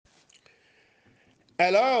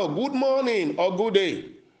Hello, good morning or good day.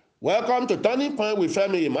 Welcome to Turning Point with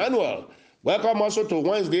Femi Emmanuel. Welcome also to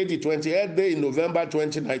Wednesday, the 28th day in November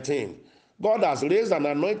 2019. God has raised and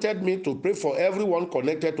anointed me to pray for everyone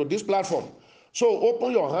connected to this platform. So open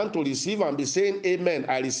your hand to receive and be saying, Amen,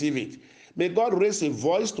 I receive it. May God raise a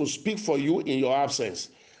voice to speak for you in your absence.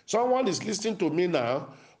 Someone is listening to me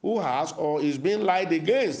now who has or is being lied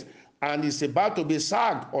against and is about to be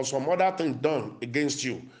sacked or some other thing done against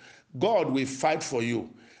you. God will fight for you.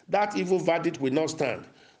 That evil verdict will not stand.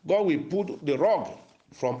 God will put the rug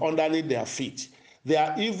from underneath their feet.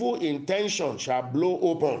 Their evil intention shall blow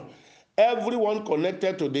open. Everyone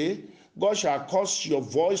connected today, God shall cause your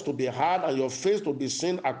voice to be heard and your face to be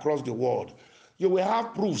seen across the world. You will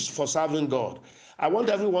have proofs for serving God. I want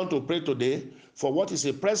everyone to pray today for what is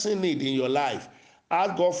a pressing need in your life.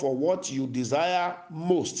 Ask God for what you desire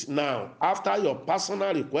most now. After your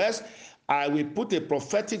personal request, I will put a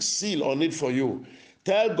prophetic seal on it for you.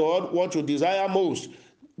 Tell God what you desire most.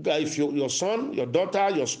 If your son, your daughter,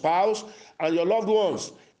 your spouse, and your loved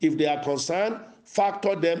ones, if they are concerned,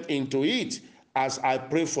 factor them into it as I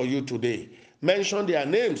pray for you today. Mention their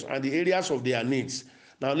names and the areas of their needs.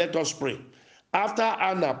 Now let us pray. After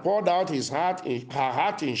Anna poured out her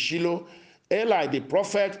heart in Shiloh, Eli the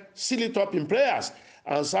prophet sealed it up in prayers,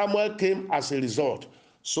 and Samuel came as a result.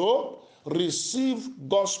 So receive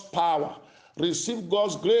God's power, receive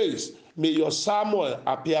God's grace. May your Samuel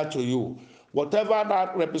appear to you. Whatever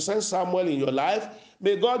that represents Samuel in your life,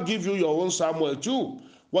 may God give you your own Samuel too.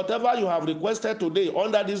 Whatever you have requested today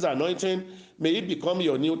under this anointing, may it become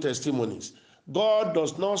your new testimonies. God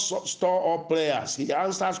does not store up prayers, He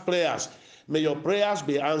answers prayers. May your prayers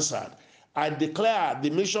be answered. I declare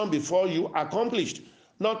the mission before you accomplished.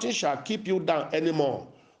 Nothing shall keep you down anymore.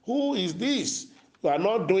 Who is this? You are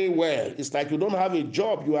not doing well. It's like you don't have a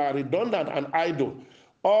job. You are redundant and idle.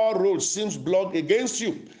 All roads seems blocked against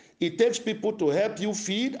you. It takes people to help you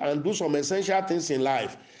feed and do some essential things in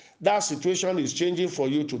life. That situation is changing for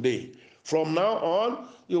you today. From now on,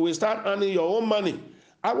 you will start earning your own money.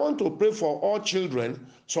 I want to pray for all children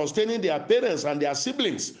sustaining their parents and their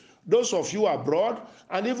siblings. Those of you abroad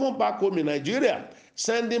and even back home in Nigeria,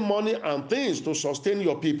 sending money and things to sustain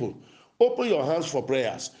your people. Open your hands for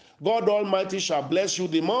prayers. God Almighty shall bless you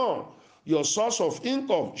the more. Your source of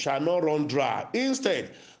income shall not run dry.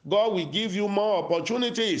 Instead, God will give you more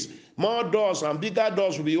opportunities, more doors, and bigger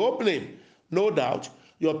doors will be opening. No doubt,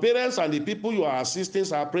 your parents and the people you are assisting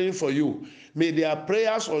are praying for you. May their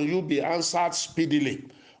prayers on you be answered speedily.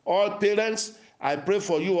 All parents, I pray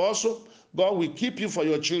for you also. God will keep you for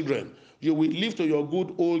your children. You will live to your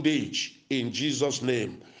good old age in Jesus'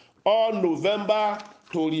 name. All November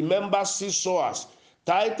to remember seed sowers,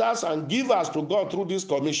 tithers, and givers to God through this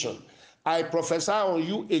commission. I prophesy on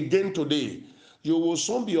you again today. You will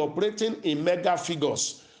soon be operating in mega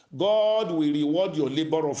figures. God will reward your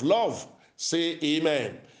labor of love. Say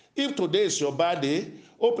amen. If today is your birthday,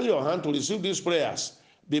 open your hand to receive these prayers.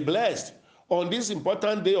 Be blessed. On this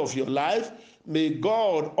important day of your life, may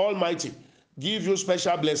God Almighty give you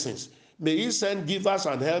special blessings. May He send givers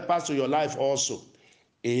and helpers to your life also.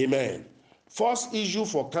 Amen. First issue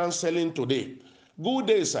for counseling today. Good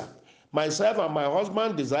day, sir. Myself and my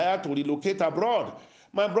husband desire to relocate abroad.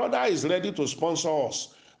 My brother is ready to sponsor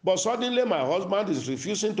us. But suddenly my husband is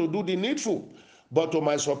refusing to do the needful. But to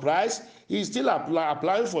my surprise, he is still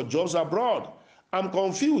applying for jobs abroad. I'm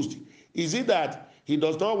confused. Is it that he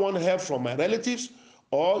does not want help from my relatives,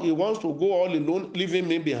 or he wants to go all alone, leaving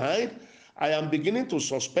me behind? I am beginning to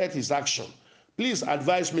suspect his action. Please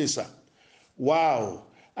advise me, sir. Wow.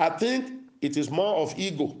 I think it is more of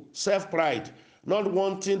ego, self-pride, not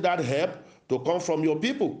wanting that help to come from your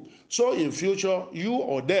people. So in future, you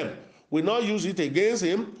or them will not use it against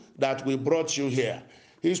him that we brought you here.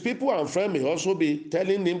 His people and friends may also be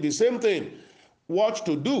telling him the same thing. What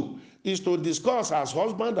to do is to discuss as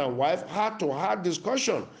husband and wife heart-to-heart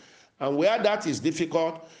discussion. And where that is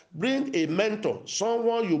difficult, bring a mentor,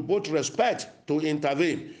 someone you both respect, to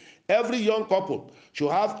intervene. Every young couple should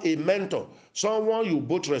have a mentor, someone you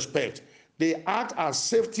both respect. They act as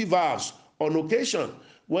safety valves on occasion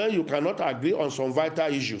when you cannot agree on some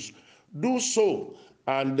vital issues. Do so,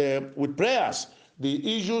 and with prayers,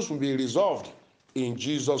 the issues will be resolved in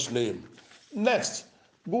Jesus' name. Next,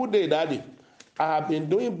 good day, Daddy. I have been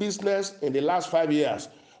doing business in the last 5 years,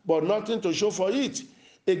 but nothing to show for it.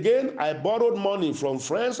 Again, I borrowed money from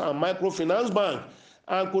friends and microfinance bank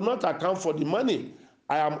and could not account for the money.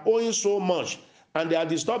 I am owing so much, and they are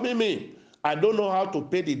disturbing me. I don't know how to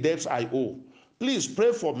pay the debts I owe. Please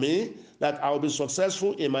pray for me that I will be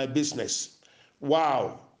successful in my business.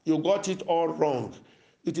 Wow, you got it all wrong.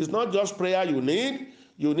 It is not just prayer you need.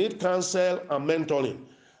 you need counsel and mentoring.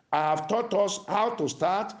 I have taught us how to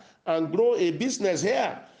start and grow a business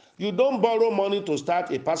here. You don't borrow money to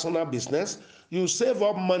start a personal business. You save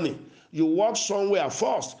up money. You work somewhere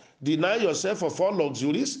first. Deny yourself of all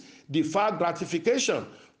luxuries. Defer gratification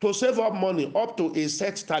to save up money up to a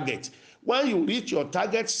set target. When you reach your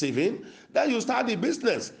target saving, then you start the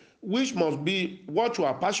business, which must be what you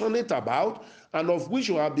are passionate about and of which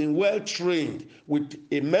you have been well trained with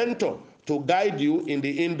a mentor to guide you in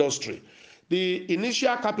the industry. The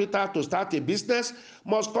initial capital to start a business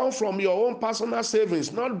must come from your own personal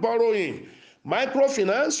savings, not borrowing.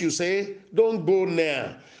 Microfinance, you say, don't go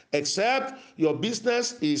near, except your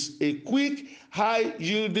business is a quick, high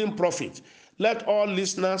yielding profit. Let all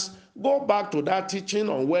listeners go back to that teaching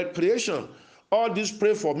on wealth creation. All this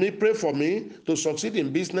pray for me to succeed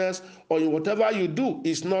in business or in whatever you do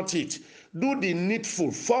is not it. Do the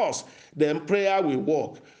needful first, then prayer will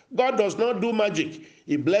work. God does not do magic.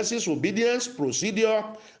 He blesses obedience, procedure,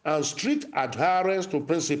 and strict adherence to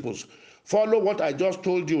principles. Follow what I just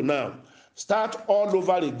told you now. Start all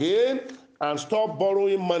over again and stop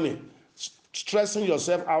borrowing money, stressing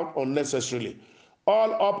yourself out unnecessarily.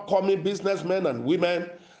 All upcoming businessmen and women,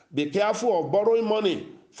 be careful of borrowing money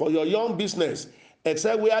for your young business,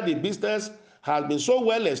 except where the business has been so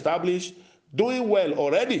well established, doing well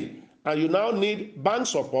already, and you now need bank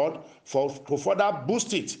support to further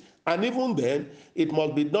boost it. And even then, it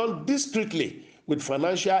must be done discreetly with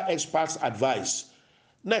financial experts' advice.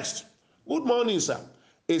 Next, good morning, sir.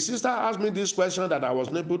 A sister asked me this question that I was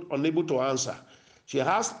unable to answer. She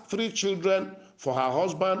has 3 children for her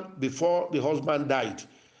husband before the husband died.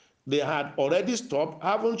 They had already stopped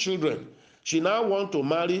having children. She now wants to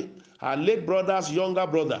marry her late brother's younger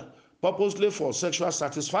brother, purposely for sexual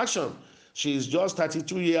satisfaction. She is just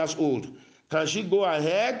 32 years old. Can she go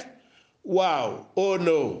ahead? Wow, oh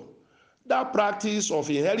no. That practice of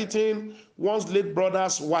inheriting one's late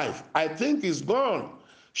brother's wife, I think, is gone.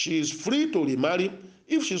 She is free to remarry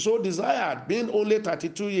if she so desired, being only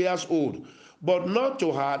 32 years old, but not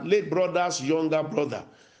to her late brother's younger brother.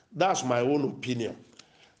 That's my own opinion.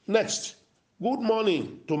 Next, good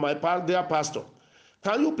morning to my dear pastor.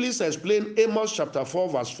 Can you please explain Amos chapter 4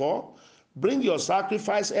 verse 4? Bring your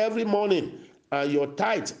sacrifice every morning and your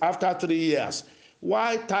tithe after 3 years.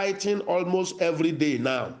 Why tithing almost every day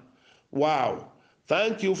now? Wow,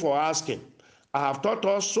 thank you for asking. I have taught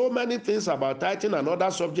us so many things about tithing and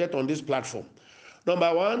other subjects on this platform.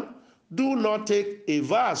 Number 1, do not take a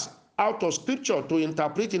verse out of scripture to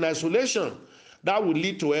interpret in isolation. That will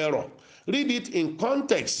lead to error. Read it in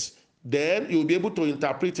context, then you'll be able to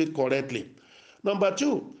interpret it correctly. Number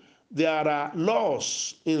 2, there are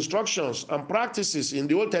laws, instructions, and practices in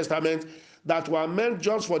the Old Testament that were meant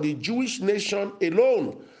just for the Jewish nation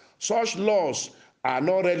alone. Such laws are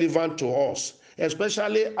not relevant to us,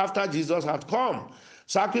 especially after Jesus had come.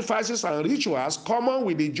 Sacrifices and rituals common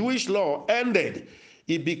with the Jewish law ended.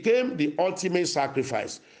 It became the ultimate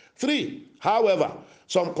sacrifice. 3, however,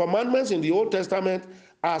 some commandments in the Old Testament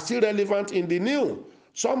are still relevant in the New.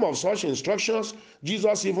 Some of such instructions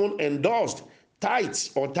Jesus even endorsed.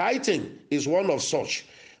 Tithes or tithing is one of such.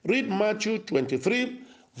 Read Matthew 23,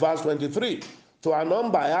 verse 23. To an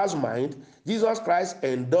unbiased mind, Jesus Christ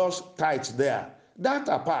endorsed tithes there. That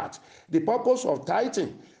apart, the purpose of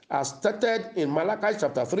tithing, as stated in Malachi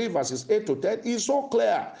chapter 3, verses 8 to 10, is so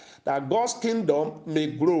clear that God's kingdom may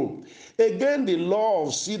grow. Again, the law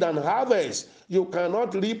of seed and harvest. You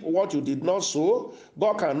cannot reap what you did not sow.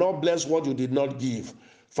 God cannot bless what you did not give.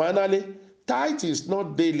 Finally, tithe is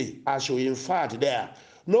not daily, as you inferred there.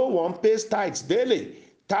 No one pays tithes daily.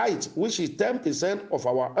 Tithe, which is 10% of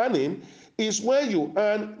our earning, is when you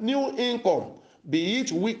earn new income, be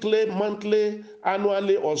it weekly, monthly,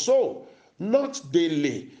 annually, or so, not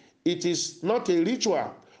daily. It is not a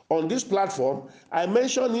ritual. On this platform, I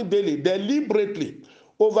mention it daily, deliberately.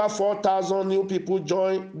 Over 4,000 new people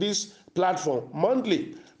join this platform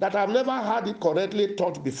monthly that have never had it correctly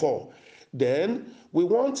taught before. Then we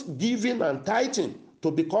want giving and tithing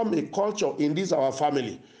to become a culture in this our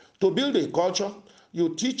family. To build a culture,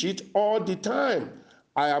 you teach it all the time.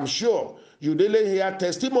 I am sure you daily hear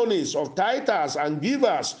testimonies of tithers and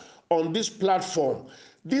givers on this platform.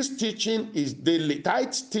 This teaching is daily.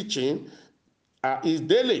 Tithe teaching is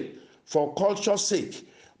daily for culture's sake,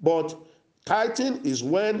 but tithing is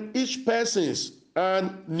when each person's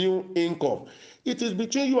earn new income. It is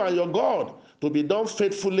between you and your God to be done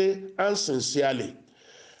faithfully and sincerely.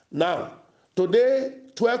 Now, today,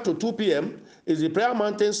 12 to 2 p.m. is the Prayer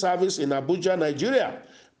Mountain service in Abuja, Nigeria.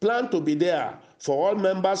 Plan to be there for all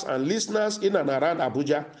members and listeners in and around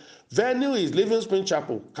Abuja. Venue is Living Spring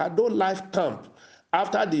Chapel, Kado Life Camp,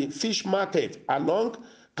 after the fish market along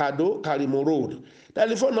Kado Karimo Road.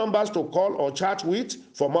 Telephone numbers to call or chat with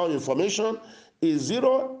for more information is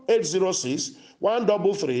 0806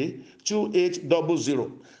 133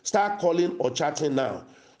 2800. Start calling or chatting now.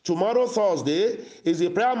 Tomorrow, Thursday, is the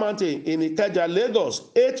prayer mountain in Ikeja, Lagos,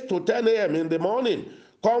 8 to 10 a.m. in the morning.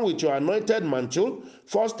 Come with your anointed mantle.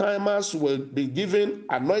 First timers will be given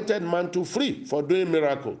anointed mantle free for doing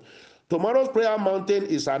miracle. Tomorrow's prayer mountain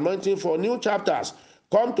is anointing for new chapters.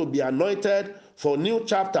 Come to be anointed for new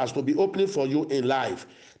chapters to be opening for you in life.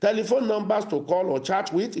 Telephone numbers to call or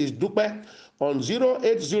chat with is Dupe on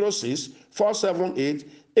 0806 478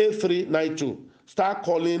 8392. Start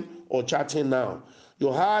calling or chatting now.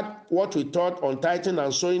 You heard what we taught on tithing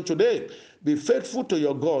and sowing today. Be faithful to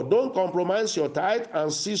your God. Don't compromise your tithe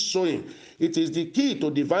and cease sowing. It is the key to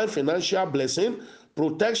divine financial blessing,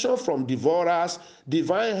 protection from devourers,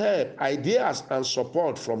 divine help, ideas, and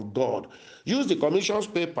support from God. Use the commission's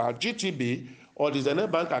paper, GTB, or the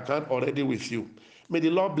Zenith Bank account already with you. May the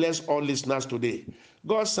Lord bless all listeners today.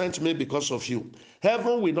 God sent me because of you.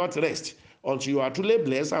 Heaven will not rest until you are truly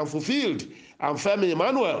blessed and fulfilled. I'm Femi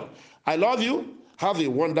Emmanuel. I love you. Have a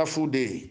wonderful day.